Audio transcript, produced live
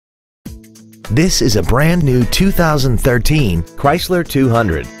This is a brand new 2013 Chrysler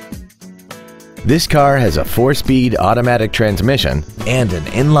 200. This car has a 4-speed automatic transmission and an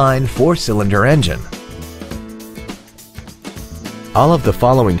inline 4-cylinder engine. All of the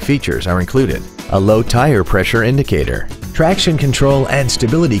following features are included: a low tire pressure indicator, traction control and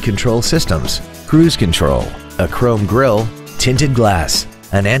stability control systems, cruise control, a chrome grille, tinted glass,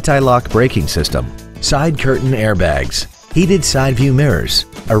 an anti-lock braking system, side curtain airbags, heated side view mirrors,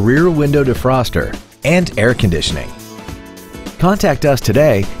 a rear window defroster, and air conditioning. Contact us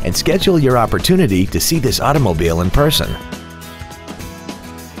today and schedule your opportunity to see this automobile in person.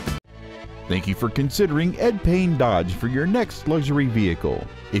 Thank you for considering Payne Dodge for your next luxury vehicle.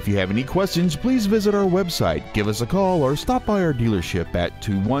 If you have any questions, please visit our website, give us a call, or stop by our dealership at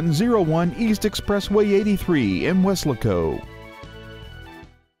 2101 East Expressway 83 in Weslaco.